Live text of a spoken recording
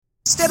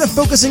Instead of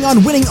focusing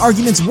on winning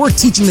arguments, we're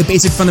teaching the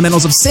basic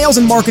fundamentals of sales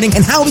and marketing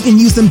and how we can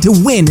use them to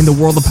win in the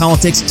world of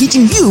politics,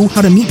 teaching you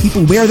how to meet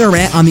people where they're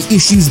at on the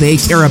issues they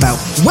care about.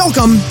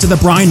 Welcome to The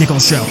Brian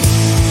Nichols Show.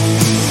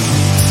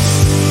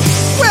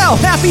 Well,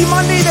 happy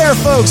Monday there,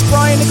 folks.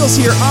 Brian Nichols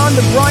here on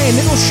The Brian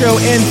Nichols Show,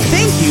 and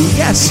thank you,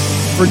 yes,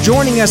 for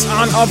joining us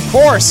on, of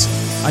course,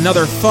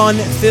 another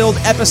fun-filled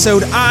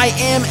episode. I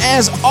am,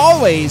 as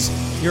always,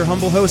 your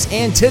humble host,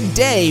 and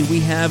today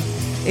we have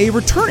a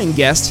returning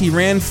guest. He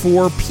ran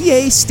for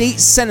PA State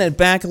Senate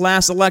back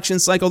last election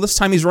cycle. This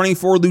time he's running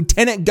for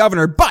Lieutenant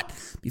Governor. But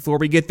before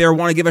we get there, I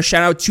want to give a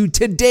shout out to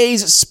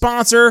today's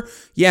sponsor.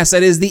 Yes,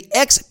 that is the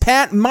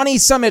Expat Money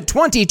Summit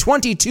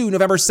 2022,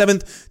 November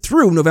 7th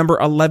through November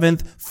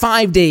 11th.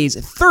 5 days,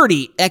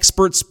 30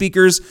 expert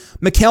speakers.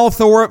 Mikkel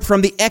Thorup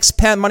from the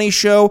Expat Money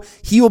Show,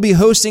 he will be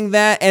hosting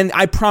that. And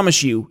I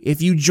promise you,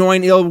 if you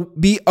join, it'll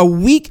be a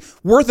week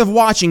worth of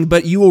watching,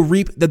 but you will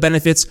reap the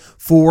benefits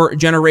for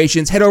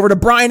generations. Head over to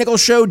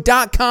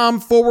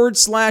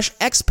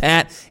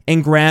briannicholsshow.com/expat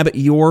and grab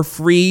your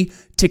free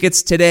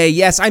tickets today.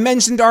 Yes, I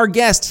mentioned our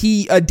guest.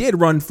 He did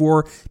run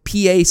for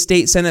PA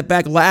State Senate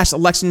back last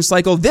election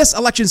cycle. This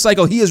election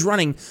cycle, he is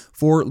running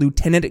for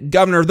Lieutenant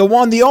Governor, the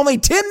one, the only,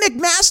 Tim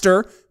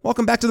McMaster.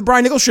 Welcome back to the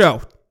Brian Nichols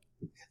Show.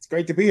 It's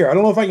great to be here. I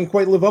don't know if I can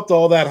quite live up to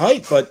all that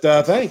hype, but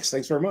thanks.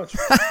 Thanks very much.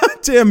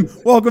 Tim,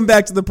 welcome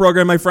back to the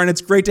program, my friend.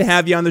 It's great to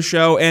have you on the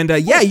show. And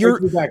you're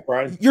back,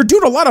 Brian. You're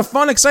doing a lot of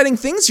fun, exciting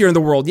things here in the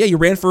world. Yeah, you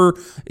ran for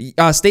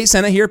state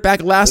senate here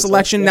back last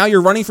election. Now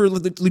you're running for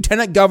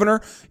lieutenant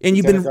governor, and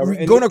you've been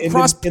going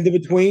across. In the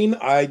between,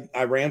 I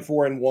ran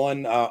for and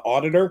won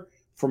auditor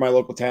for my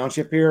local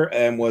township here,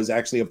 and was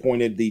actually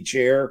appointed the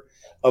chair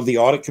of the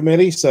audit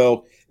committee.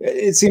 So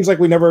it seems like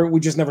we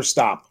just never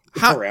stop.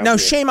 Now,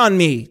 shame on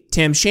me,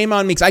 Tim. Shame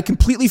on me, because I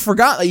completely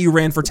forgot that you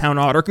ran for town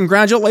auditor.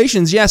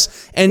 Congratulations,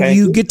 yes. And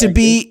you get to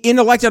be in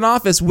elected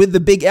office with the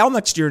big L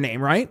next to your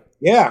name, right?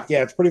 Yeah,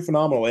 it's pretty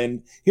phenomenal.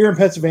 And here in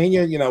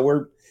Pennsylvania,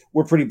 we're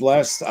pretty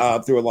blessed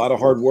through a lot of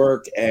hard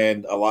work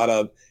and a lot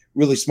of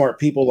really smart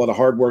people, a lot of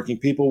hardworking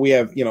people. We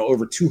have,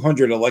 over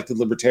 200 elected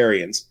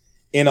libertarians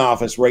in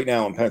office right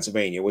now in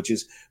Pennsylvania, which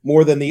is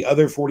more than the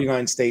other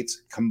 49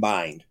 states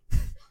combined.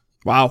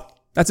 Wow.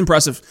 That's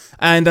impressive.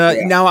 And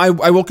now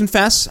I will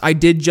confess, I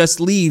did just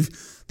leave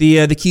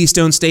the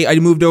Keystone State. I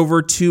moved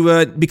over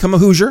to become a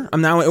Hoosier.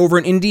 I'm now over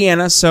in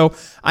Indiana. So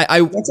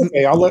that's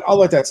okay. I'll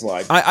let that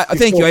slide. I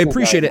thank you. I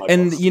appreciate it.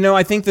 And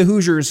I think the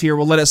Hoosiers here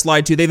will let it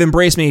slide too. They've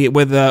embraced me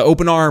with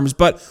open arms.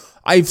 But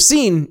I've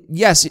seen,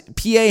 yes,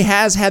 PA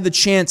has had the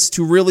chance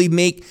to really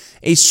make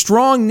a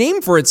strong name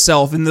for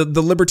itself in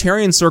the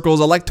libertarian circles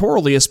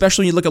electorally,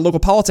 especially when you look at local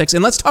politics.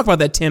 And let's talk about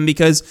that, Tim,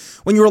 because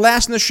when you were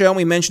last in the show, and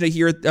we mentioned it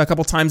here a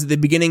couple times at the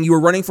beginning, you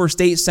were running for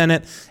state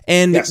senate,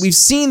 and yes, we've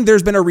seen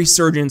there's been a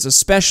resurgence,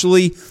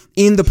 especially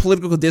in the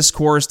political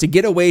discourse, to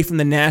get away from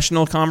the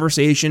national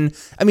conversation.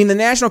 I mean, the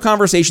national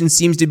conversation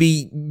seems to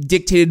be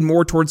dictated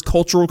more towards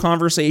cultural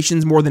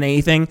conversations more than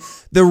anything.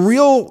 The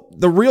real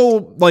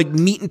like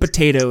meat and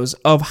potatoes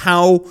of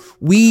how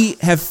we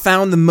have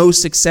found the most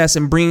success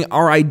in bringing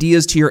our ideas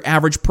to your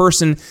average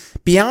person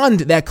beyond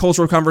that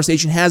cultural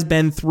conversation has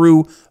been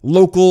through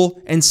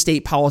local and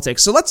state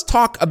politics. So let's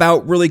talk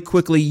about really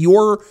quickly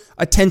your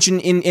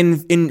attention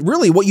in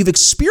really what you've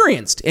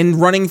experienced in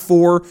running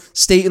for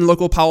state and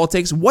local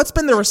politics. What's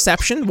been the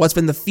reception? What's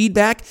been the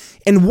feedback?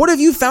 And what have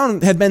you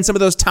found have been some of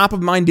those top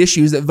of mind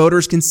issues that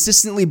voters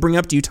consistently bring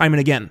up to you time and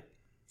again?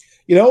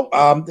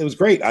 It was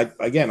great. I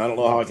don't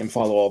know how I can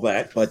follow all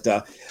that, but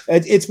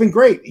it's been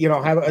great.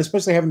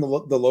 Especially having the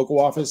local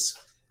office,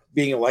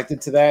 being elected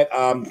to that,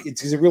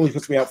 it really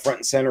puts me out front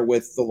and center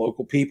with the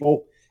local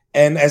people.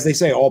 And as they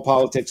say, all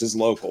politics is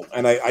local.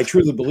 And I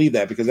truly believe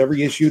that, because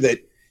every issue that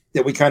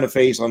we kind of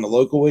face on the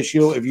local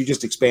issue, if you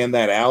just expand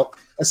that out,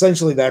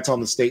 essentially that's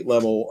on the state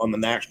level, on the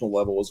national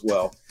level as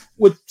well,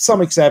 with some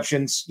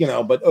exceptions,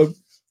 but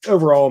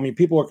overall, I mean,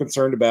 people are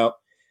concerned about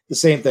the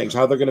same things,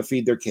 how they're going to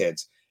feed their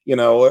kids.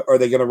 Are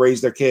they going to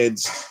raise their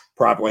kids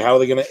properly? How are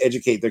they going to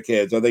educate their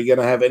kids? Are they going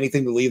to have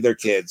anything to leave their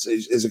kids?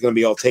 Is it going to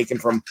be all taken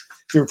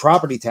through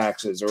property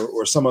taxes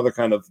or some other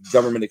kind of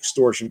government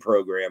extortion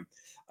program?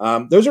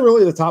 Those are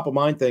really the top of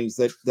mind things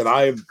that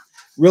I've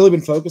really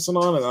been focusing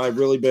on, and I've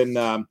really been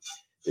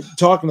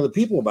talking to the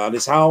people about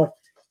is how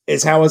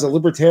as a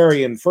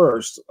libertarian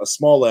first, a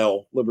small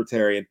L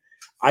libertarian,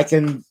 I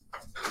can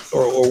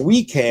or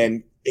we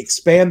can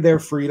expand their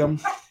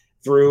freedom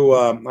through.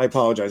 I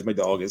apologize, my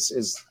dog is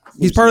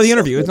he's part of the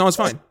interview. No, it's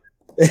fine.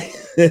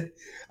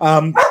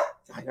 I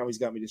know he's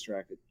got me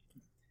distracted.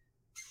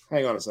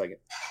 Hang on a second.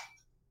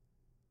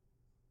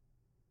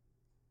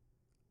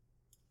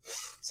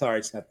 Sorry, I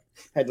just had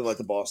to let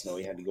the boss know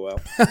he had to go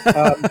out.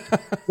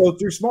 So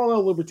through small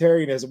L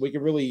libertarianism, we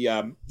can really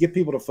get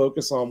people to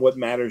focus on what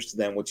matters to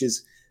them, which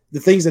is the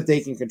things that they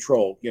can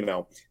control.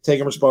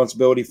 Taking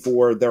responsibility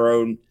for their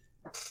own,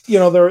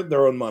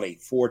 their own money,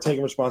 for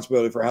taking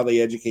responsibility for how they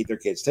educate their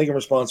kids, taking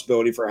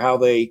responsibility for how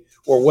they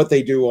or what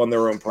they do on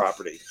their own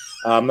property.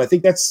 I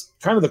think that's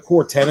kind of the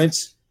core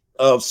tenets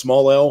of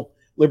small L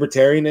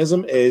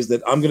libertarianism, is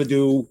that I'm going to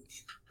do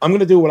I'm going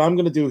to do what I'm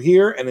going to do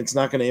here, and it's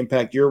not going to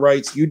impact your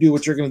rights. You do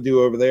what you're going to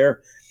do over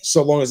there,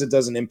 so long as it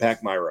doesn't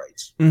impact my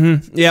rights.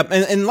 Mm-hmm. Yeah,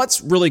 and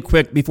let's really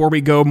quick, before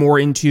we go more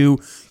into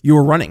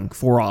your running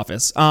for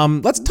office,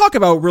 let's talk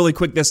about really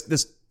quick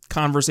this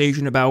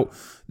conversation about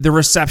the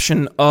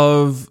reception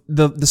of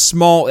the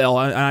small L.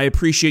 I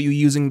appreciate you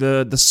using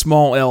the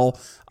small L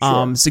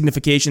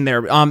signification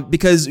there,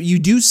 because you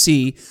do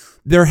see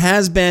there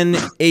has been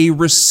a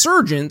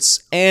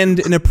resurgence and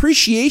an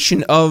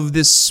appreciation of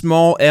this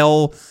small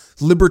L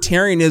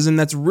libertarianism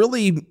that's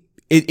really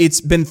it's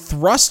been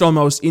thrust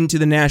almost into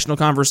the national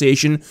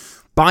conversation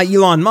by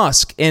Elon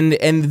Musk, and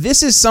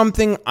this is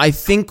something I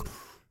think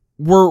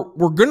we're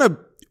gonna.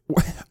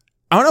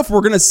 I don't know if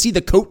we're gonna see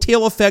the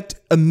coattail effect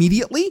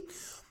immediately,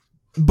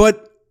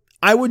 but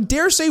I would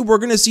dare say we're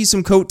going to see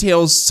some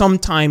coattails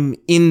sometime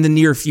in the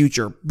near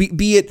future,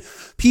 be it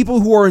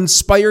people who are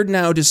inspired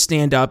now to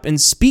stand up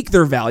and speak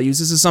their values.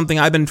 This is something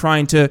I've been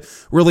trying to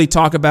really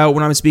talk about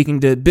when I'm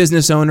speaking to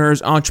business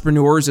owners,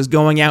 entrepreneurs, is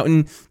going out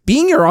and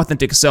being your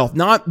authentic self,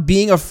 not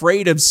being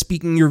afraid of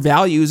speaking your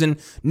values,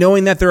 and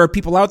knowing that there are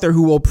people out there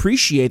who will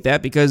appreciate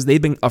that because they've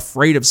been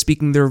afraid of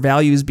speaking their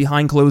values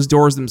behind closed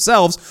doors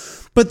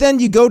themselves. But then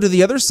you go to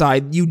the other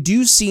side, you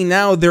do see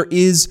now there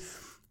is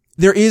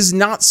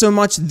not so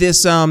much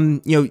this,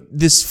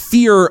 this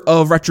fear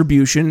of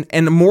retribution,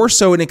 and more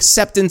so an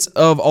acceptance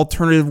of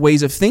alternative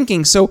ways of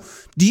thinking. So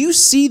do you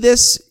see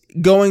this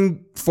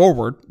going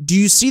forward? Do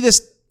you see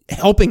this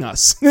helping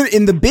us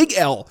in the big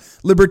L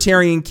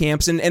libertarian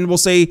camps, and we'll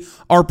say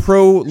our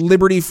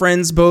pro-liberty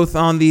friends, both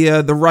on the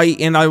right,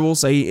 and I will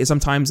say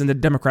sometimes in the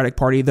Democratic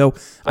Party, though,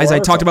 as I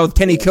talked about with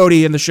Kenny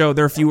Cody in the show,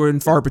 they're fewer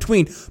and far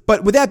between.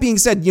 But with that being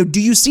said, do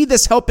you see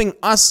this helping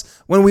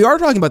us when we are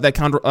talking about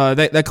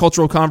that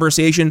cultural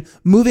conversation,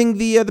 moving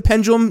the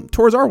pendulum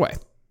towards our way?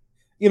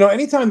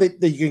 Anytime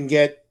that you can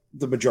get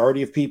the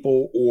majority of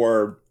people,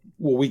 or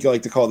what we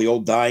like to call the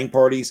old dying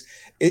parties,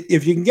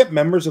 if you can get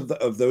members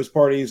of those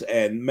parties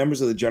and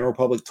members of the general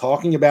public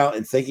talking about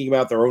and thinking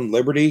about their own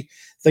liberty,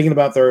 thinking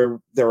about their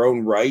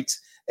own rights,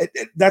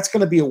 that's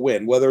going to be a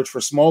win, whether it's for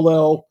small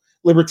L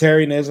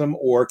libertarianism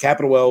or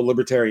capital L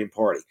Libertarian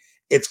Party.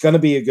 It's going to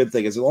be a good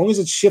thing. As long as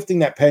it's shifting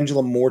that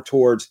pendulum more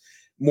towards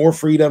more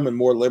freedom and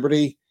more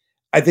liberty,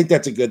 I think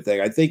that's a good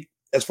thing. I think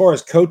as far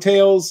as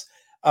coattails,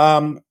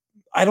 I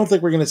don't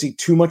think we're going to see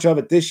too much of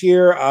it this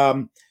year.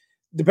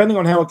 Depending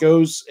on how it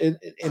goes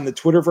in the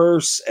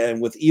Twitterverse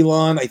and with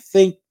Elon, I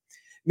think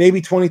maybe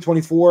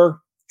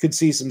 2024 could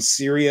see some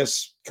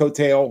serious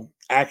coattail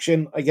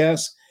action, I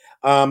guess.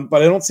 But I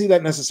don't see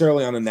that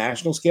necessarily on a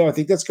national scale. I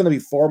think that's going to be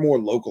far more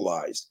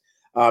localized.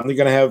 They're going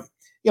to have,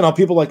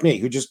 people like me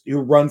who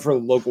run for a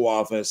local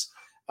office,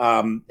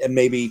 and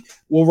maybe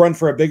we'll run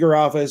for a bigger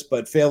office,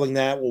 but failing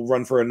that, we'll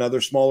run for another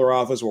smaller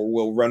office, or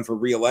we'll run for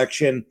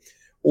re-election,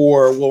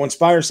 or we'll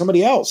inspire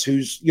somebody else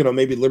who's,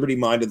 maybe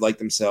liberty-minded like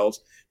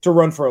themselves to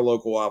run for a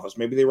local office.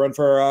 Maybe they run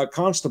for a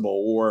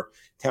constable or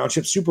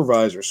township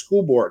supervisor,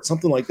 school board,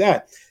 something like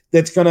that.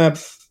 It's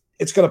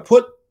gonna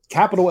put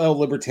capital L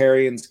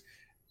libertarians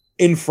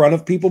in front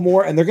of people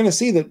more, and they're gonna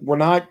see that we're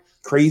not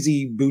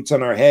crazy boots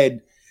on our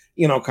head,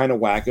 kind of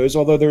wackos.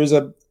 Although there is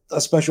a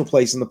special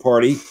place in the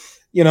party,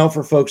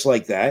 for folks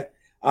like that.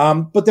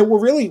 But that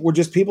we're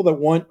just people that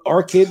want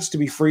our kids to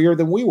be freer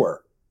than we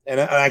were, and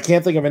I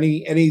can't think of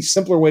any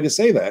simpler way to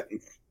say that.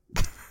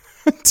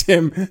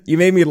 Tim, you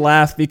made me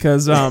laugh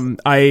because I'm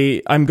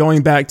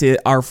going back to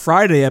our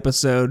Friday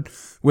episode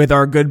with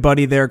our good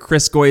buddy there,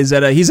 Chris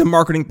Goizetta. He's a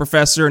marketing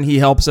professor, and he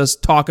helps us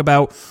talk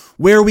about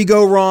where we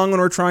go wrong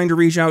when we're trying to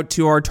reach out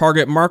to our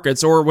target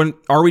markets, or when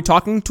are we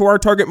talking to our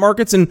target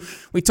markets. And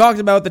we talked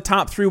about the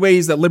top 3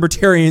 ways that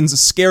libertarians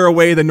scare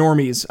away the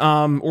normies,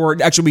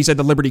 or actually we said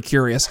the liberty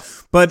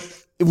curious. But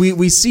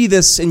we see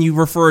this, and you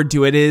referred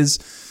to it, is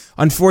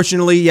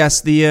unfortunately,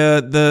 yes,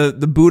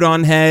 the boot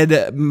on head,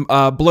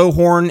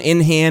 blowhorn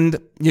in hand,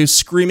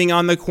 screaming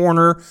on the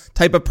corner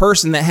type of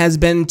person that has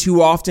been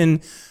too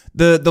often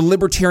the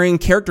libertarian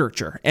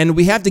caricature, and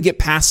we have to get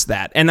past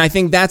that. And I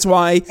think that's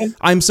why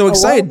I'm so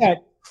excited.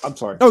 I'm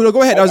sorry. Oh no,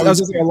 go ahead. I was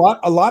just saying,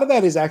 a lot of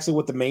that is actually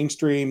what the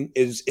mainstream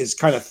is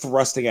kind of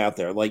thrusting out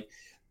there. Like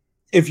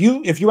if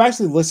you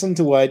actually listen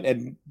to what,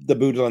 and the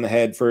boot on the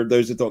head, for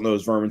those that don't know,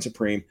 is Vermin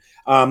Supreme.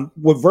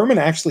 What Vermin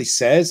actually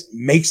says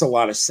makes a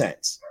lot of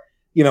sense.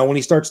 When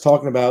he starts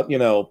talking about,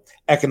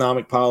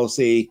 economic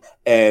policy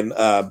and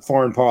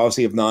foreign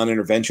policy of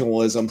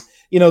non-interventionism,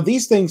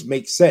 these things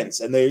make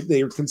sense, and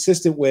they're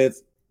consistent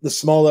with the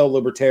small L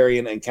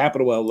libertarian and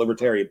capital L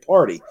libertarian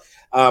party.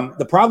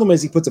 The problem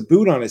is he puts a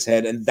boot on his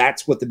head, and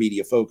that's what the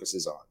media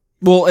focuses on.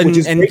 Well, can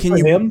you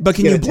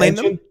blame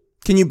them?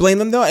 Can you blame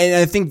them though? And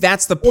I think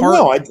that's the part.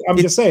 Well, no, I'm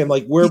just saying,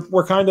 like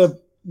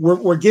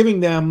we're giving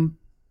them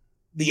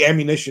the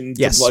ammunition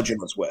to bludgeon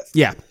us with.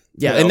 Yeah.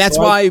 Yeah, and that's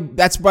why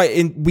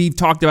we've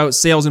talked about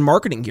sales and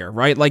marketing here,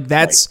 right? Like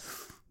that's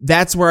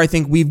where I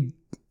think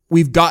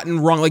we've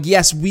gotten wrong. Like,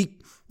 yes,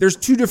 there's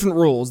 2 different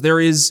rules. There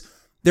is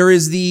There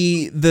is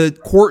the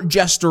court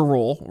jester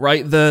role,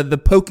 right?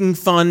 The poking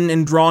fun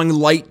and drawing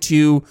light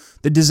to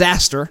the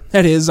disaster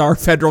that is our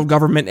federal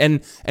government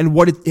and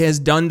what it has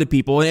done to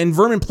people. And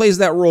Vermin plays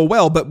that role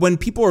well, but when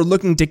people are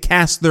looking to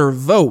cast their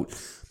vote,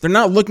 they're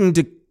not looking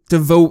to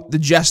vote the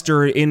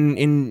jester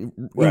in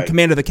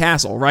command of the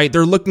castle, right?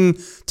 They're looking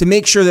to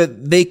make sure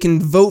that they can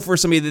vote for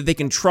somebody that they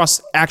can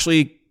trust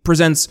actually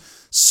presents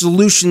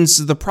solutions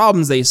to the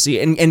problems they see.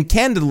 And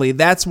candidly,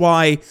 that's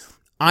why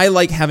I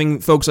like having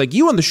folks like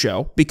you on the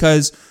show,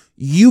 because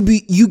you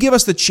give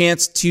us the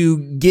chance to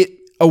get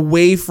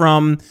away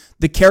from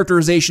the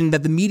characterization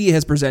that the media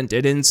has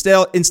presented. And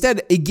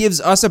instead, it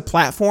gives us a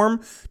platform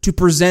to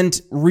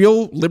present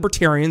real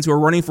libertarians who are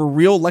running for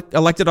real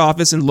elected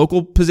office and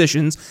local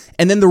positions,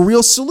 and then the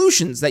real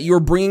solutions that you're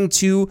bringing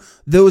to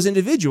those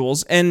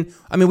individuals. And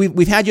I mean,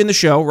 we've had you in the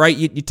show, right?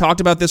 You talked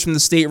about this from the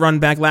state run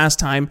back last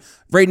time.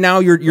 Right now,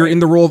 you're in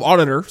the role of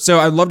auditor, so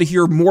I'd love to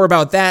hear more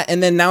about that.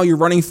 And then now you're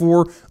running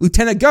for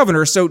lieutenant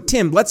governor. So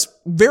Tim, let's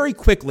very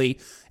quickly,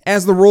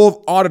 as the role of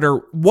auditor,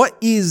 what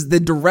is the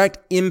direct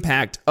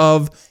impact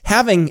of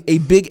having a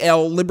big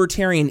L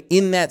libertarian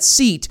in that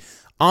seat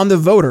on the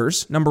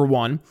voters, number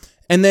one?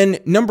 And then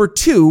number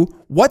two,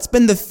 what's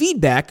been the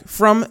feedback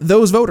from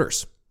those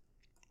voters?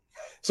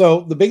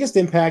 So the biggest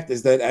impact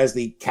is that as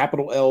the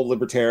capital L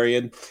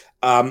libertarian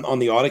on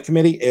the audit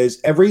committee is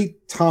every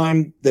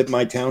time that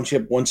my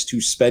township wants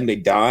to spend a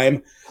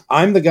dime,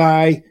 I'm the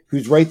guy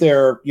who's right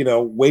there,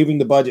 waving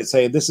the budget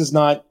saying, this has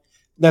not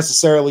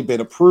necessarily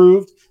been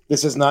approved.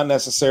 This has not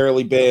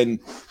necessarily been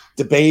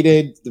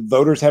debated. The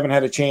voters haven't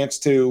had a chance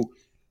to,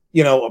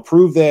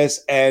 approve this.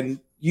 And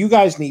you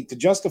guys need to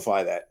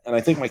justify that. And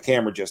I think my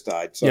camera just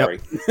died. Sorry.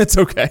 Yep. It's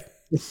okay.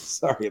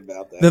 Sorry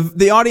about that.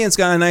 The audience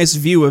got a nice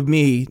view of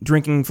me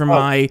drinking from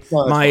my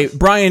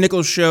Brian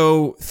Nichols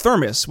Show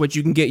thermos, which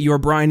you can get your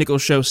Brian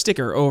Nichols Show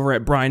sticker over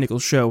at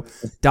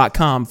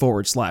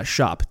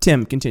briannicholsshow.com/shop.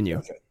 Tim,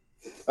 continue.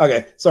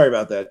 Okay, sorry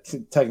about that.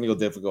 Technical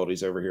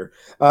difficulties over here.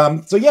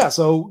 Having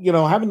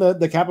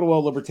the capital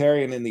L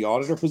libertarian in the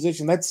auditor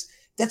position, that's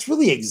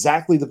really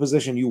exactly the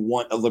position you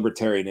want a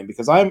libertarian in,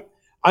 because I'm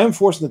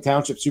forcing the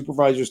township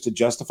supervisors to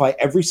justify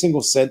every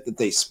single cent that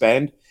they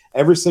spend,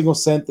 every single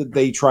cent that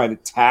they try to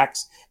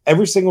tax,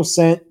 every single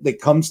cent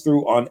that comes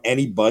through on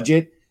any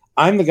budget.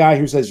 I'm the guy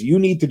who says, you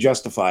need to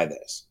justify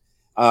this.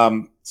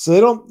 So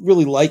they don't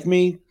really like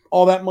me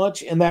all that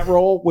much in that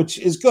role, which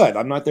is good.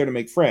 I'm not there to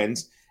make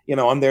friends.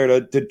 I'm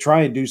there to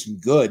try and do some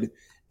good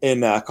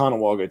in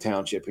Conowalgo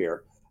Township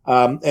here.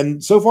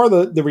 And so far,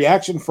 the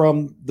reaction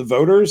from the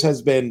voters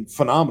has been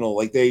phenomenal.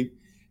 Like they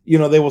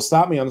will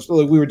stop me on the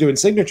street. We were doing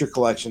signature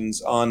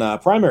collections on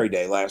primary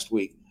day last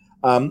week.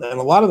 And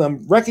a lot of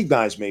them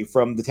recognize me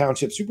from the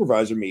township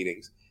supervisor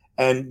meetings.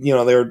 And,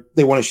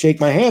 they want to shake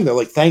my hand. They're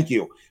like, thank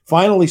you.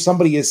 Finally,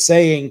 somebody is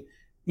saying,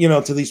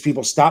 to these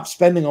people, stop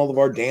spending all of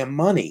our damn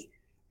money.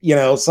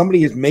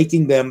 Somebody is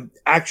making them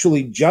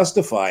actually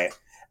justify it.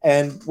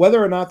 And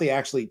whether or not they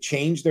actually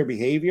change their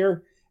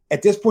behavior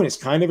at this point is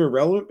kind of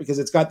irrelevant, because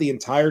it's got the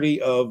entirety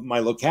of my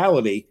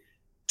locality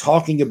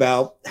talking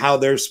about how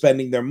they're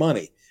spending their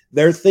money.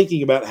 They're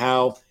thinking about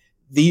how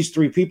these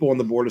three people on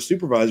the board of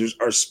supervisors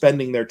are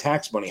spending their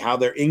tax money, how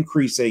they're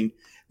increasing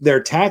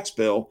their tax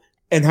bill,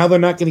 and how they're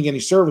not getting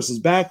any services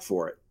back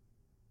for it.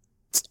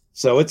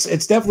 So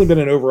it's definitely been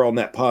an overall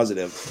net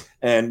positive,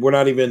 and we're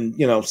not even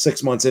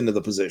 6 months into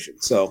the position.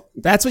 So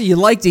that's what you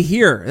like to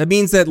hear. That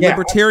means that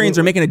libertarians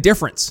are making a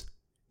difference.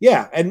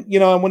 Yeah, and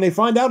when they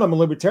find out I'm a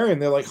libertarian,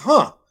 they're like,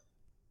 "Huh,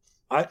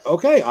 I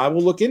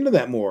will look into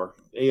that more."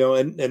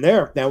 And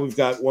there now we've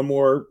got one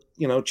more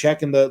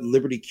check in the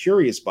Liberty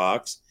Curious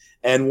box,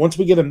 and once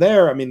we get them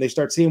there, they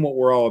start seeing what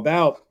we're all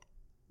about.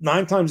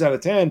 9 times out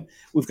of 10,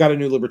 we've got a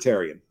new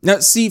libertarian. Now,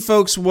 see,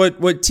 folks,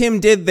 what Tim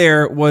did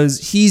there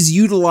was he's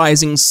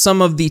utilizing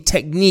some of the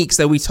techniques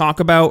that we talk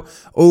about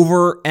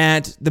over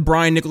at the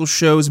Brian Nichols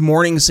Show's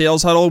Morning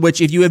Sales Huddle, which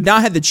if you have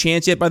not had the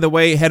chance yet, by the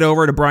way, head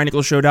over to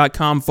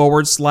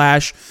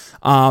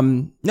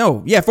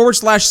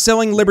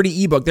briannnicholsshow.com/selling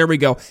liberty ebook. There we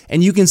go.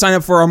 And you can sign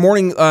up for our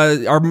morning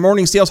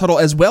sales huddle,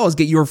 as well as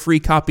get your free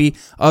copy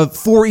of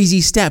 4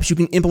 easy steps you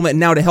can implement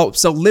now to help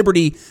sell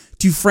liberty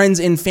to friends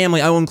and family.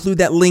 I will include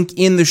that link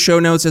in the show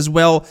notes, as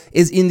well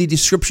as in the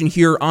description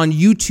here on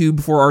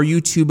YouTube for our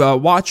YouTube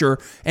watcher.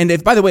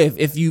 And by the way,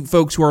 if you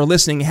folks who are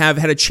listening have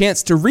had a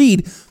chance to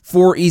read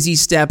 4 easy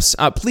steps,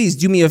 please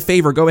do me a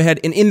favor. Go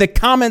ahead and in the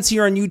comments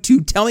here on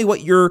YouTube, tell me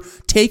what your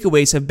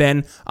takeaways have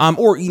been,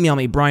 or email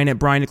me,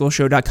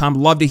 brian@briannnicholsshow.com.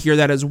 Love to hear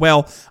that as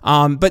well.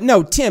 But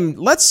no, Tim,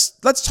 let's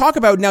talk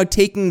about now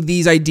taking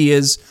these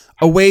ideas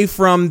away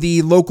from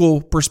the local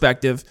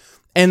perspective,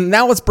 and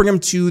now let's bring them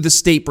to the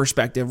state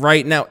perspective.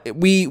 Right now,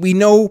 we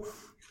know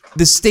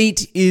the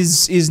state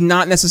is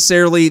not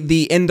necessarily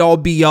the end-all,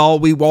 be-all.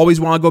 We always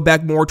want to go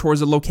back more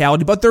towards the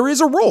locality, but there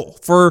is a role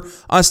for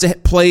us to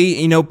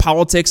play,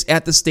 politics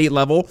at the state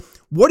level.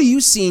 What are you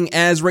seeing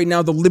as right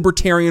now the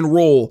libertarian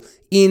role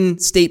in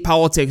state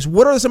politics?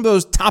 What are some of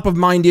those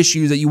top-of-mind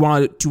issues that you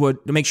want to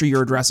make sure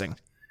you're addressing?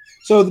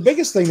 So the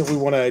biggest thing that we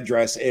want to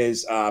address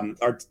is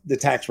the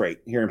tax rate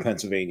here in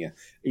Pennsylvania.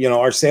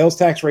 Our sales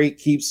tax rate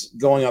keeps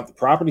going up. The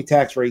property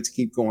tax rates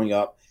keep going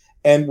up.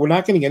 And we're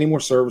not getting any more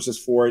services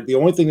for it. The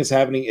only thing that's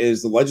happening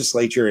is the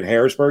legislature in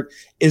Harrisburg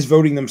is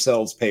voting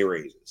themselves pay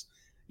raises.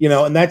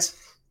 And that's,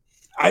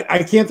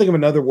 I can't think of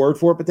another word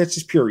for it, but that's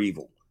just pure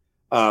evil.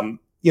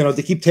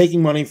 They keep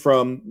taking money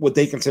from what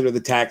they consider the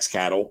tax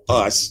cattle,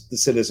 us, the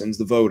citizens,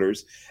 the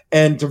voters,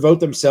 and to vote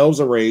themselves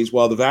a raise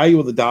while the value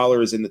of the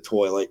dollar is in the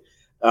toilet.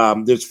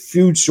 There's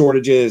food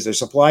shortages, there's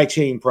supply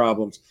chain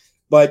problems,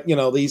 but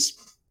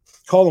these,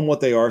 call them what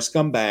they are,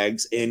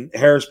 scumbags in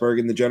Harrisburg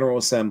in the General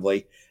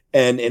Assembly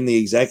and in the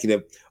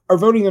executive are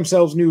voting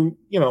themselves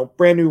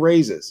brand new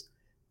raises.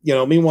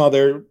 Meanwhile,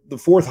 they're the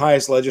fourth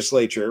highest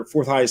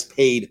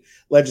paid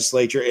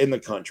legislature in the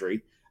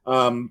country.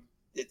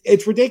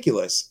 It's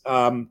ridiculous.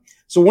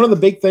 So one of the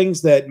big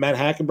things that Matt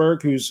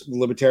Hackenberg, who's the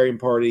Libertarian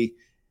Party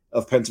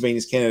of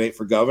Pennsylvania's candidate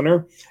for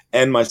governor,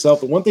 and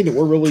myself, the one thing that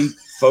we're really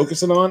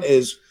focusing on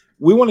is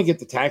we want to get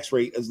the tax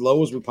rate as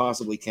low as we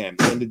possibly can.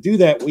 And to do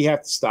that, we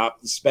have to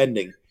stop the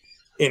spending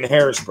in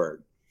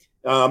Harrisburg.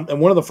 And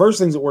one of the first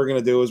things that we're going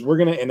to do is we're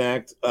going to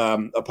enact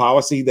a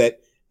policy that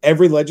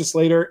every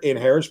legislator in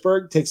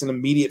Harrisburg takes an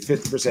immediate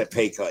 50%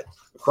 pay cut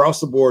across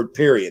the board,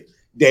 period.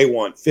 Day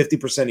one,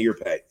 50% of your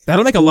pay.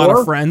 That'll make a lot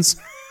of friends.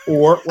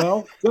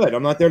 Well, good.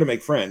 I'm not there to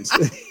make friends.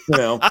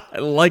 I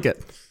like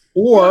it.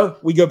 Or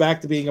we go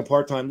back to being a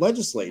part-time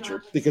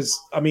legislature because,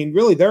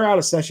 really, they're out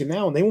of session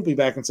now and they won't be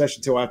back in session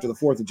until after the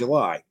 4th of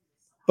July.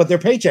 But their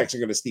paychecks are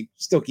going to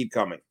still keep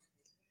coming.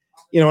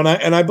 And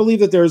I believe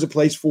that there is a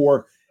place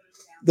for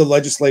the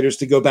legislators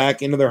to go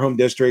back into their home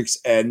districts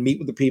and meet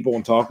with the people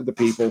and talk with the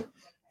people.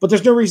 But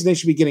there's no reason they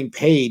should be getting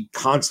paid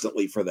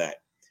constantly for that.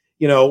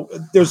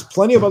 There's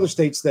plenty of other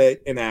states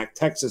that enact,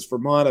 Texas,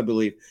 Vermont, I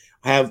believe,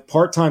 have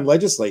part-time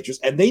legislatures,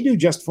 and they do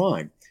just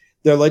fine.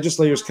 Their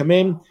legislators come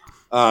in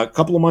a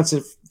couple of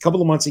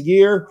months a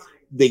year.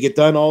 They get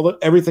done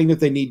everything that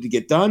they need to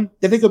get done.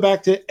 Then they go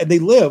back and they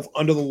live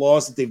under the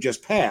laws that they've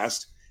just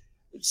passed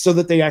so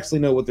that they actually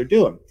know what they're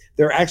doing.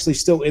 They're actually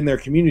still in their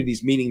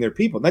communities meeting their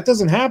people. And that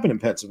doesn't happen in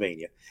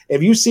Pennsylvania.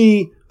 If you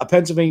see a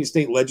Pennsylvania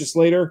state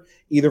legislator,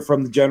 either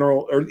from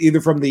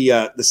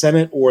the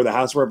Senate or the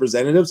House of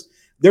Representatives,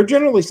 they're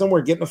generally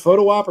somewhere getting a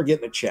photo op or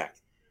getting a check.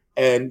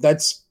 And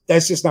that's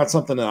just not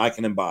something that I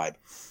can imbibe.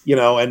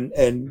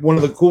 And one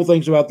of the cool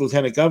things about the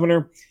lieutenant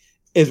governor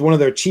is one of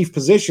their chief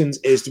positions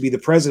is to be the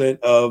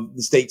president of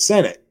the state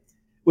Senate,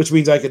 which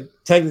means I could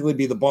technically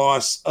be the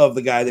boss of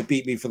the guy that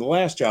beat me for the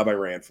last job I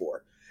ran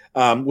for,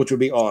 which would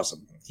be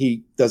awesome.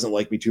 He doesn't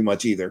like me too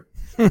much either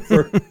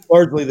for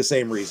largely the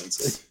same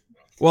reasons.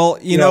 Well,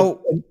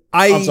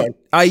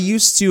 I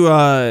used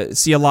to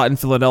see a lot in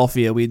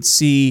Philadelphia. We'd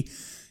see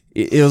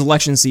it was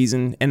election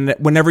season, and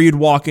whenever you'd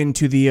walk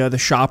into the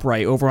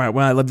ShopRite over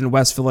when I lived in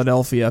West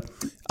Philadelphia,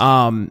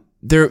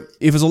 if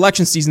it was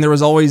election season, there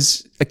was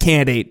always a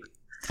candidate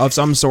of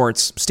some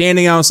sorts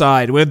standing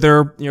outside with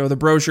their the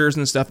brochures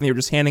and stuff, and they were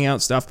just handing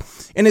out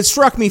stuff. And it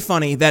struck me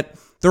funny that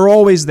they're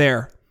always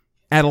there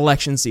at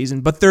election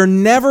season, but they're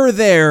never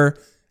there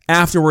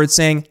afterwards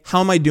saying,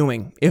 how am I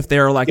doing if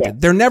they're elected? Yeah.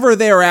 They're never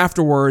there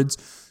afterwards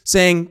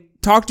saying,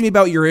 talk to me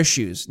about your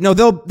issues. No,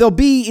 they'll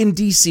be in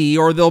D.C.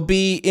 or they'll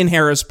be in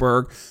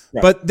Harrisburg,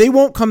 right, but they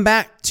won't come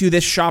back to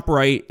this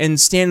ShopRite and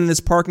stand in this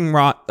parking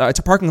lot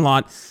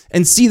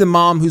and see the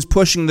mom who's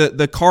pushing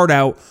the cart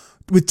out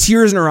with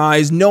tears in her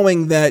eyes,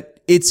 knowing that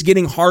it's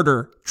getting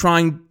harder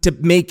trying to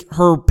make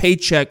her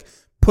paycheck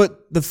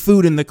put the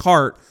food in the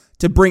cart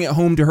to bring it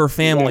home to her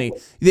family.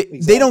 Exactly.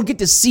 They don't get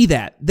to see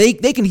that. They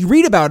can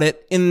read about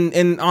it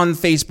on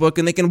Facebook,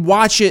 and they can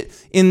watch it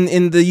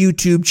in the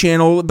YouTube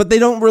channel, but they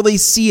don't really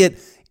see it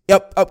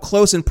up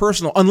close and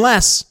personal,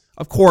 unless,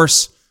 of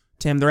course,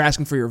 Tim, they're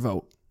asking for your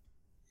vote.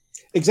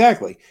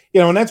 Exactly.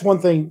 And that's one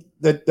thing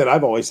that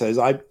I've always said is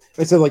I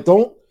said,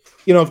 don't,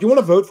 if you want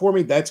to vote for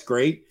me, that's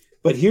great.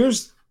 But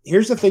here's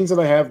the things that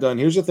I have done.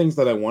 Here's the things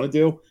that I want to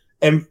do.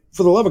 And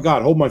for the love of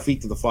God, hold my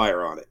feet to the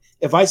fire on it.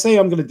 If I say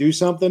I'm going to do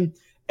something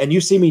and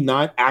you see me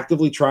not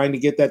actively trying to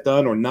get that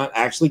done or not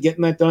actually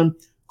getting that done,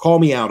 call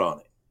me out on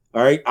it.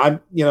 All right.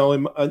 I'm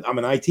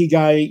an IT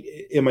guy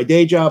in my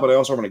day job, but I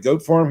also run a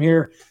goat farm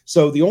here.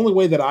 So the only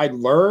way that I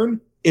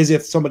learn is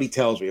if somebody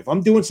tells me. If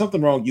I'm doing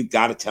something wrong, you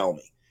got to tell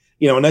me.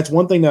 And that's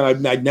one thing that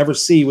I'd never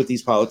see with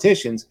these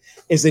politicians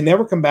is they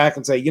never come back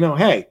and say,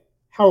 hey,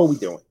 how are we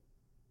doing?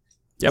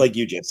 Yep. Like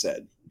you just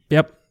said.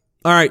 Yep.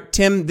 All right,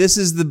 Tim, this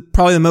is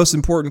probably the most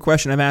important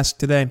question I've asked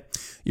today.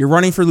 You're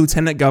running for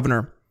lieutenant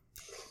governor.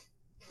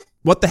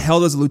 What the hell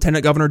does a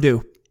lieutenant governor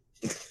do?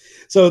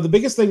 So the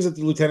biggest things that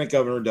the lieutenant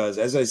governor does,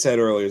 as I said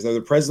earlier, is they're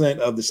the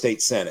president of the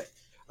state Senate.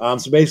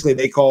 So basically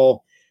they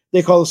call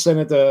the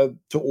Senate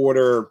to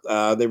order.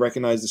 They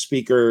recognize the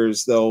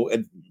speakers. They'll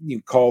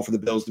call for the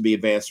bills to be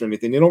advanced or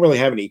anything. They don't really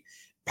have any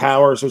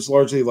power. So it's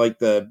largely like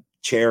the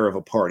chair of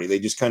a party. They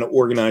just kind of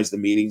organize the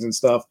meetings and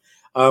stuff.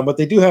 But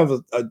they do have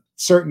a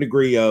certain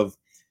degree of,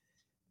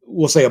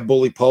 we'll say, a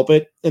bully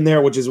pulpit in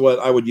there, which is what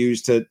I would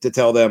use to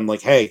tell them,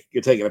 like, hey,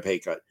 you're taking a pay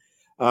cut.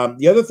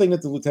 The other thing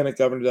that the lieutenant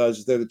governor does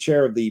is they're the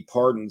chair of the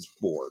pardons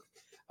board.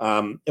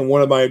 And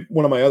one of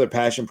my other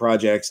passion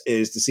projects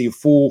is to see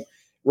full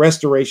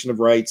restoration of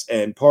rights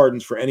and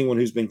pardons for anyone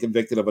who's been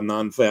convicted of a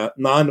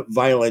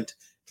non-violent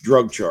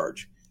drug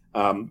charge.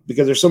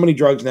 Because there's so many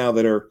drugs now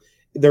that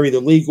they're either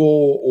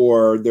legal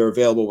or they're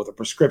available with a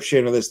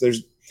prescription or this.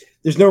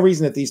 There's no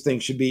reason that these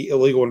things should be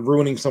illegal and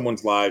ruining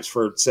someone's lives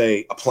for,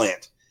 say, a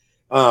plant.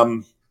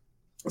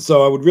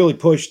 So I would really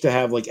push to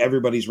have like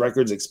everybody's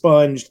records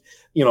expunged,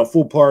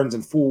 full pardons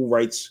and full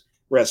rights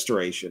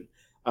restoration.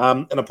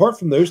 And apart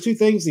from those two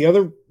things, the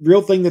other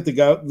real thing that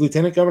the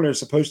lieutenant governor is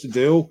supposed to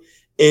do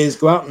is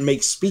go out and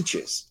make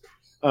speeches.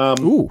 I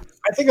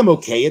think I'm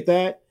okay at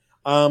that,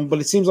 but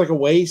it seems like a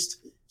waste.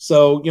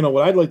 So,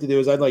 what I'd like to do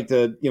is I'd like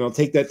to,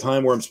 take that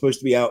time where I'm supposed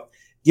to be out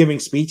giving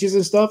speeches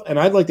and stuff, and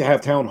I'd like to have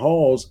town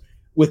halls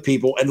with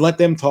people and let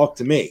them talk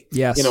to me.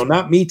 Yes.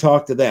 Not me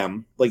talk to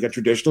them like a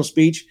traditional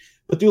speech,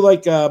 but do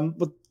like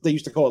what they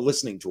used to call a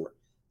listening tour,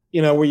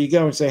 where you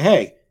go and say,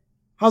 hey,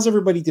 how's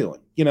everybody doing?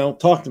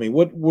 Talk to me.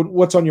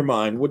 What's on your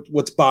mind?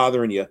 What's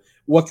bothering you?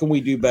 What can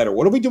we do better?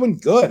 What are we doing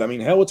good? I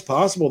mean, hell, it's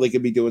possible they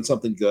could be doing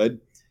something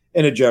good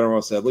in a General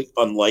Assembly.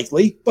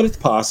 Unlikely, but it's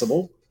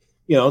possible.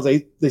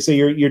 They say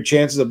your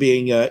chances of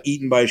being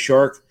eaten by a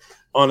shark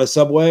on a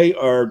subway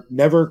are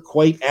never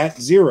quite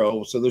at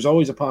zero. So there's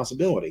always a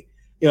possibility.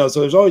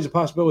 So there's always a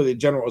possibility the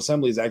General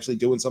Assembly is actually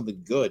doing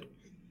something good.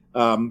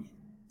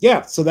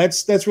 So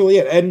that's really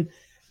it. And,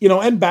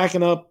 and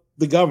backing up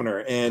the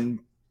governor and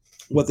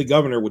what the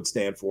governor would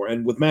stand for.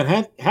 And with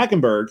Matt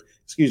Hackenberg,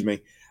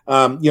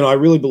 I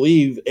really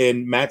believe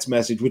in Matt's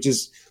message, which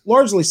is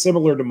largely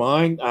similar to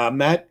mine.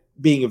 Matt,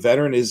 being a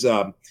veteran, is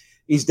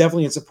he's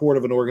definitely in support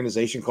of an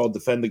organization called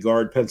Defend the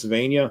Guard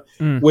Pennsylvania,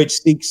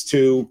 which seeks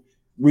to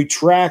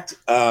retract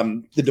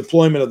the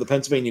deployment of the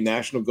Pennsylvania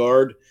National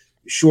Guard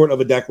short of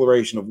a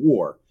declaration of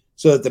war,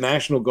 so that the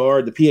National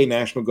Guard, the PA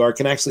National Guard,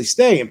 can actually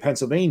stay in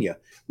Pennsylvania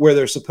where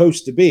they're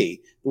supposed to be,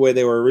 the way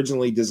they were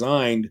originally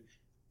designed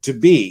to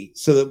be,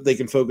 so that they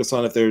can focus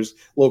on if there's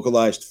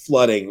localized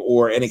flooding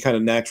or any kind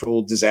of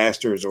natural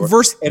disasters or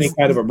any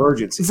kind of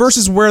emergency.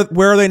 Versus where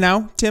are they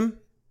now, Tim?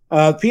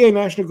 PA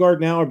National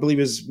Guard now, I believe,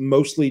 is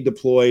mostly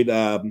deployed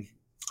at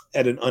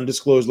an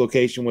undisclosed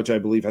location, which I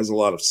believe has a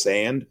lot of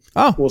sand.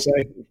 Oh, we'll say.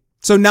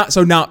 So not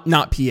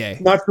PA.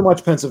 Not so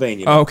much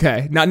Pennsylvania.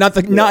 Okay, not in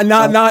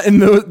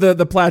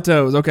the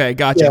plateaus. Okay,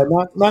 gotcha. Yeah,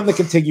 not in the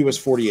contiguous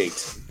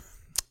 48.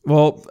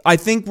 Well, I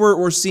think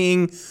we're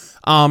seeing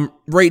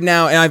right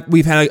now, and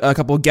we've had a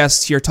couple of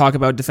guests here talk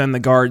about Defend the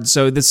Guard.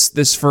 So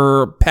this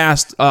for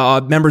past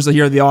members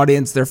here of the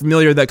audience, they're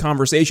familiar with that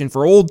conversation.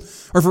 For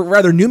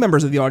rather new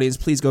members of the audience,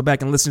 please go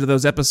back and listen to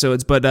those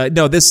episodes. But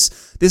no,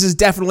 this is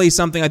definitely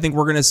something I think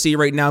we're going to see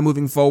right now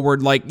moving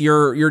forward. Like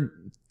you're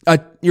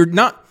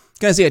not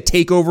going to say a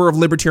takeover of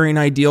libertarian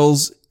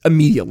ideals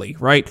immediately,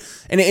 right?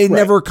 And it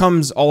never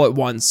comes all at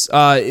once,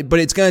 but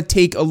it's going to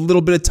take a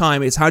little bit of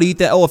time. It's how to eat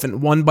the elephant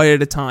one bite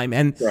at a time.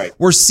 And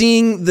we're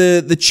seeing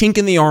the chink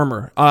in the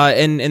armor,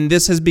 and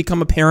this has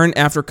become apparent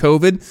after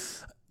COVID.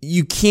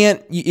 You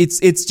can't,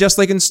 it's just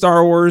like in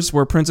Star Wars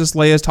where Princess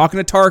Leia is talking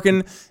to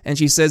Tarkin and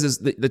she says,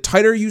 the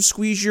tighter you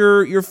squeeze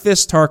your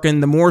fist,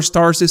 Tarkin, the more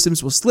star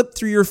systems will slip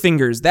through your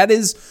fingers. That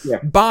is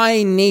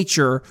by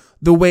nature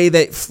the way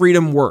that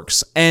freedom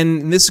works.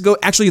 And this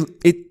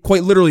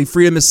quite literally,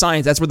 freedom is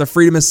science. That's where the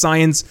freedom is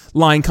science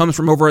line comes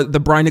from over at the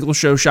Brian Nichols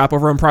Show shop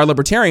over on Proud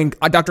Libertarian.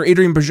 Dr.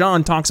 Adrian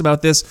Bajan talks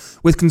about this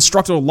with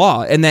constructive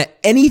law, and that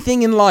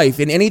anything in life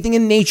and anything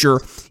in nature,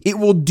 it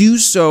will do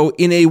so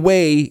in a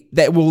way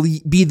that will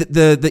be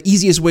the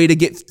easiest way to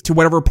get to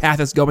whatever path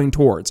it's going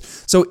towards.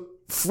 So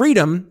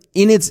freedom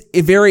in its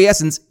very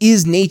essence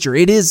is nature.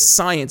 It is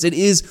science. It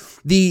is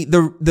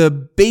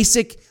the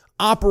basic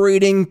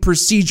operating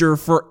procedure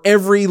for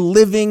every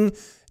living,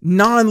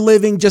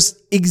 non-living, just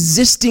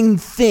existing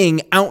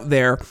thing out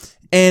there.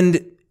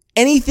 And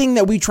anything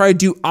that we try to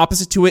do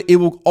opposite to it, it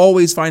will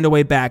always find a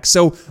way back.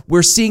 So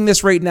we're seeing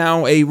this right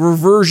now, a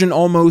reversion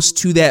almost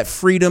to that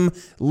freedom,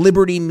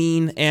 liberty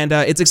mean. And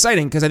it's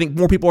exciting because I think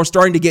more people are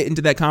starting to get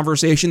into that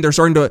conversation. They're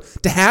starting to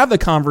have the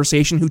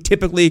conversation who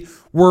typically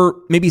were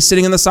maybe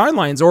sitting on the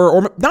sidelines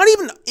or not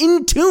even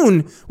in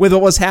tune with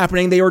what was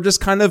happening. They were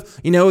just kind of,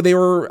 they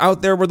were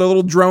out there with their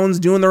little drones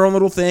doing their own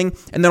little thing.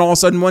 And then all of a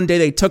sudden one day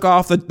they took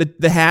off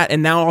the hat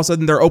and now all of a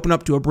sudden they're open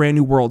up to a brand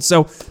new world.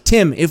 So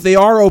Tim, if they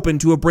are open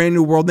to a brand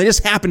new world, they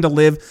just happen to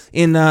live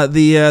in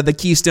the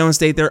Keystone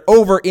State. They're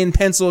over in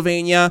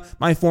Pennsylvania,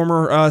 my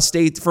former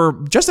state, for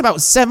just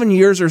about 7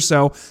 years or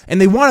so, and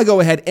they want to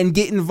go ahead and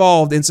get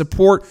involved and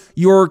support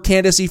your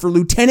candidacy for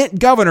lieutenant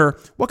governor.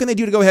 What can they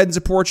do to go ahead and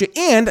support you?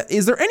 And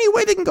is there any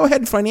way they can go ahead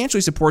and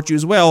financially support you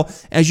as well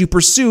as you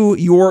pursue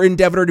your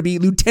endeavor to be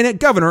lieutenant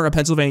governor of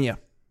Pennsylvania?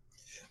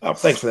 Oh,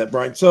 thanks for that,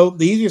 Brian. So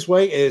the easiest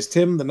way is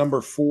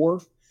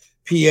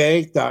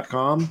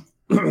tim4pa.com.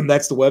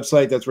 That's the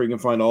website. That's where you can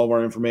find all of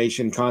our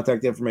information,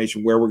 contact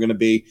information, where we're going to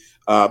be,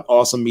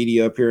 awesome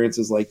media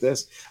appearances like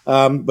this.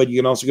 But you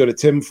can also go to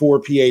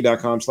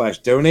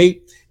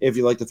tim4pa.com/donate if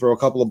you'd like to throw a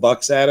couple of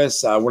bucks at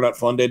us. We're not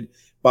funded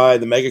by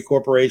the mega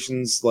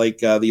corporations like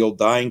the old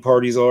dying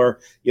parties are.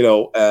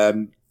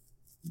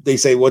 They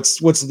say, what's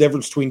the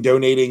difference between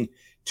donating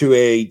to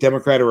a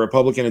Democrat or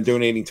Republican and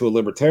donating to a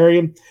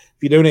Libertarian?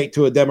 If you donate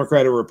to a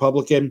Democrat or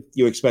Republican,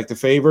 you expect a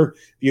favor.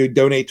 If you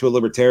donate to a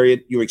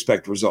Libertarian, you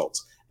expect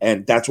results.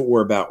 And that's what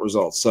we're about,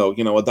 results. So,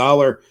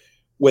 $1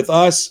 with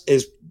us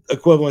is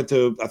equivalent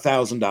to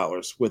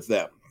 $1,000 with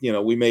them.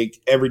 We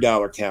make every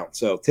dollar count.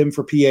 So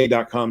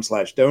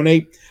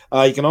timforpa.com/donate.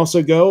 You can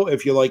also go,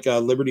 if you like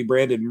Liberty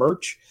branded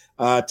merch,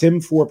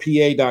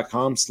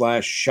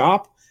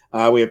 timforpa.com/shop.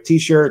 We have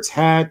t-shirts,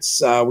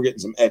 hats. We're getting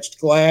some etched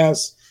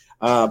glass,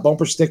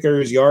 bumper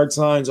stickers, yard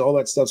signs, all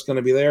that stuff's going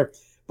to be there.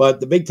 But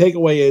the big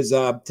takeaway is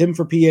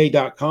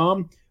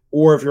timforpa.com,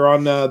 or if you're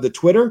on the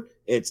Twitter,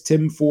 it's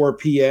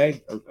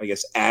Tim4PA, I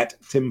guess at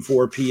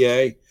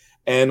Tim4PA.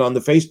 And on the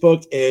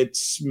Facebook,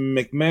 it's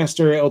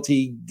McMaster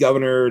LT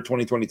Governor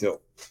 2022.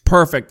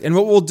 Perfect. And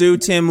what we'll do,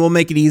 Tim, we'll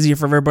make it easier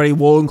for everybody.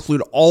 We'll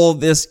include all of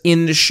this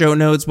in the show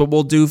notes. What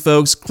we'll do,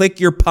 folks, click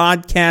your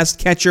podcast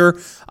catcher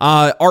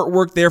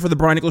artwork there for The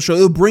Brian Nichols Show.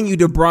 It'll bring you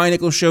to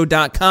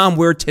briannicholsshow.com,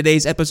 where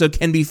today's episode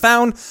can be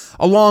found,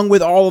 along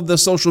with all of the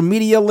social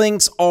media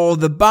links, all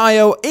of the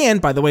bio,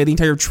 and, by the way, the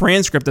entire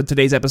transcript of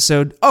today's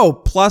episode. Oh,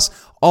 plus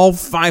all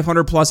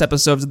 500 plus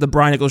episodes of The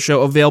Brian Nichols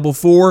Show available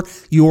for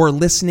your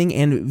listening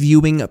and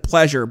viewing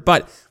pleasure.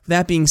 But with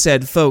that being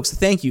said, folks,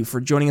 thank you for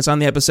joining us on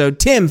the episode.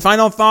 Tim,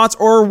 final thoughts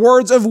or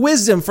words of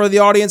wisdom for the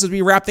audience as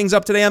we wrap things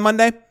up today on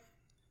Monday?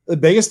 The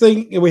biggest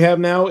thing we have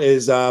now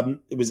is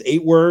it was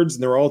 8 words,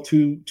 and they're all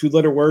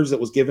two-letter words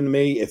that was given to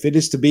me. If it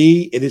is to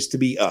be, it is to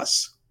be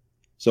us.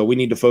 So we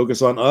need to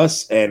focus on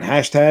us and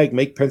hashtag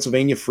make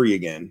Pennsylvania free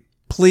again.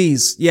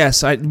 Please,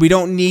 yes, we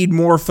don't need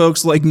more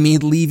folks like me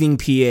leaving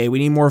PA. We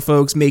need more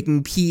folks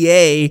making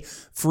PA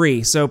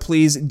free. So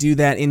please do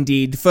that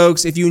indeed.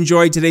 Folks, if you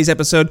enjoyed today's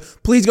episode,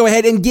 please go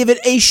ahead and give it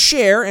a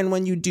share. And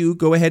when you do,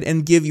 go ahead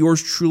and give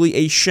yours truly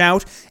a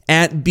shout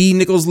at B.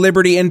 Nichols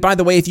Liberty. And by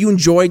the way, if you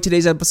enjoyed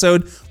today's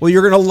episode, well,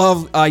 you're going to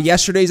love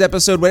yesterday's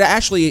episode, but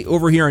actually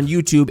over here on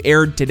YouTube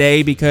aired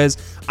today because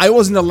I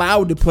wasn't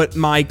allowed to put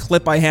my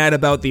clip I had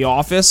about The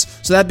Office.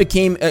 So that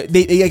became,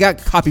 they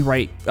got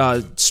copyright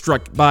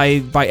struck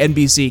by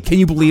NBC. Can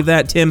you believe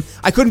that, Tim?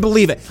 I couldn't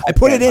believe it. I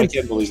put it in. I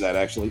can't believe that,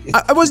 actually.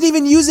 I wasn't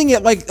even using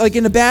it like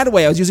in a bad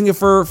way. I was using it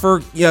for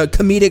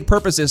comedic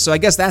purposes. So I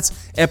guess that's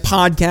a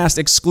podcast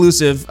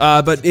exclusive.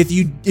 But if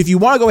you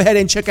want to go ahead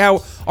and check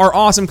out our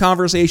awesome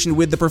conversation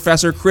with the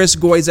Professor Chris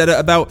Goizetta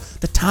about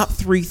the top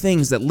 3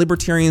 things that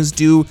libertarians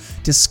do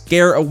to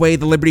scare away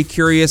the liberty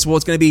curious, well,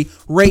 it's going to be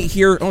right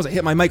here. Oh, I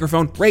hit my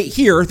microphone right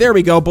here. There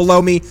we go, below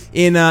me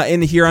in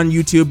here on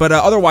YouTube. But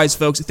otherwise,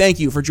 folks, thank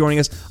you for joining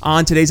us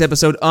on today's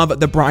episode of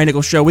The Brian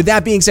Nichols Show. With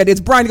that being said,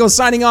 it's Brian Nichols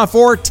signing off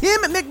for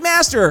Tim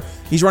McMaster.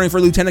 He's running for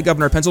Lieutenant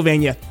Governor of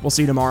Pennsylvania. We'll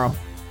see you tomorrow.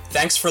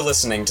 Thanks for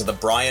listening to The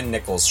Brian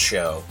Nichols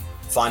Show.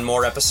 Find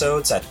more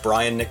episodes at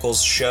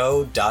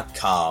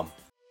briannicholsshow.com.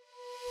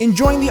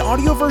 Enjoying the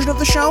audio version of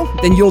the show?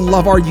 Then you'll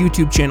love our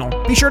YouTube channel.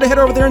 Be sure to head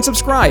over there and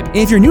subscribe. And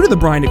if you're new to The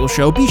Brian Nichols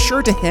Show, be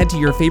sure to head to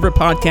your favorite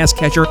podcast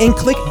catcher and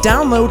click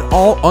download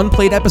all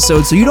unplayed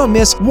episodes so you don't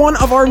miss one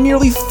of our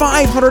nearly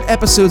 500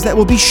 episodes that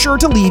will be sure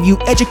to leave you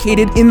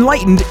educated,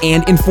 enlightened,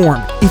 and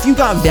informed. If you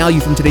got value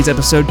from today's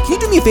episode, can you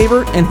do me a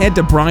favor and head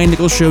to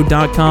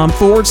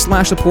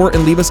briannicholsshow.com/support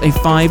and leave us a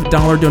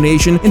 $5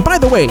 donation? And by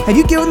the way, have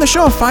you given the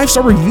show a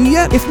 5-star review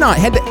yet? If not,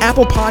 head to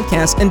Apple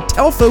Podcasts and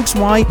tell folks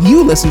why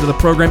you listen to the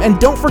program, and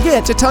don't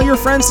forget to tell your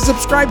friends to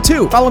subscribe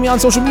too. Follow me on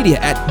social media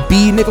at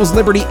B. Nichols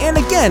Liberty. And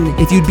again,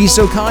 if you'd be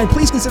so kind,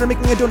 please consider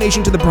making a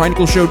donation to The Brian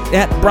Nichols Show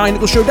at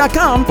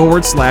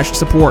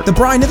briannicholsshow.com/support. The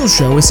Brian Nichols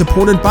Show is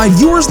supported by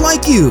viewers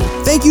like you.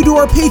 Thank you to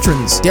our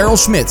patrons, Daryl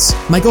Schmitz,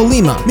 Michael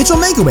Lima, Mitchell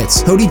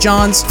Mankiewicz, Hody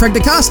Johns, Craig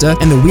DaCosta,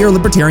 and the We Are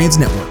Libertarians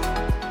Network.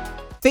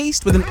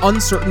 Faced with an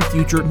uncertain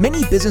future,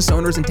 many business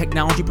owners and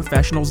technology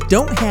professionals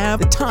don't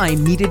have the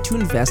time needed to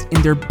invest in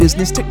their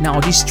business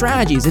technology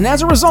strategies, and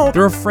as a result,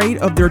 they're afraid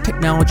of their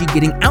technology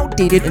getting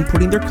outdated and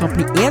putting their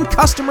company and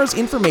customers'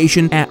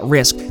 information at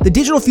risk. The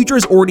digital future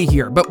is already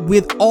here, but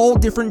with all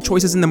different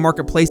choices in the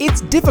marketplace, it's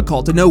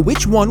difficult to know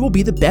which one will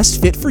be the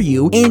best fit for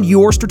you and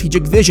your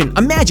strategic vision.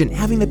 Imagine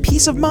having the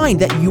peace of mind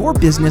that your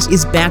business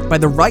is backed by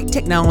the right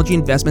technology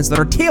investments that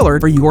are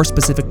tailored for your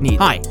specific needs.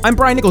 Hi, I'm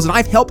Brian Nichols, and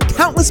I've helped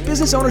countless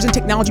business owners and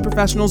technology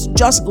professionals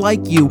just like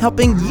you,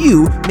 helping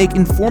you make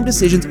informed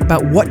decisions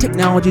about what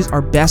technologies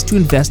are best to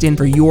invest in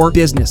for your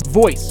business.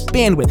 Voice,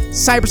 bandwidth,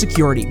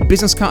 cybersecurity,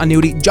 business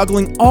continuity,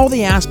 juggling all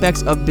the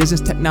aspects of business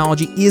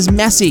technology is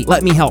messy.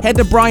 Let me help. Head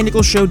to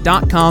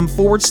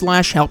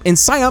briannicholsshow.com/help and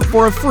sign up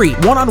for a free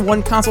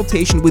one-on-one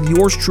consultation with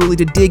yours truly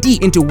to dig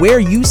deep into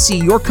where you see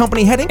your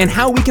company heading and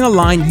how we can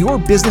align your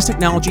business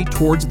technology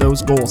towards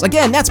those goals.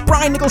 Again, that's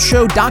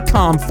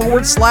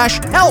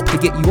briannicholsshow.com/help to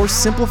get your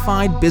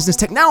simplified business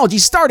technology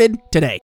started today.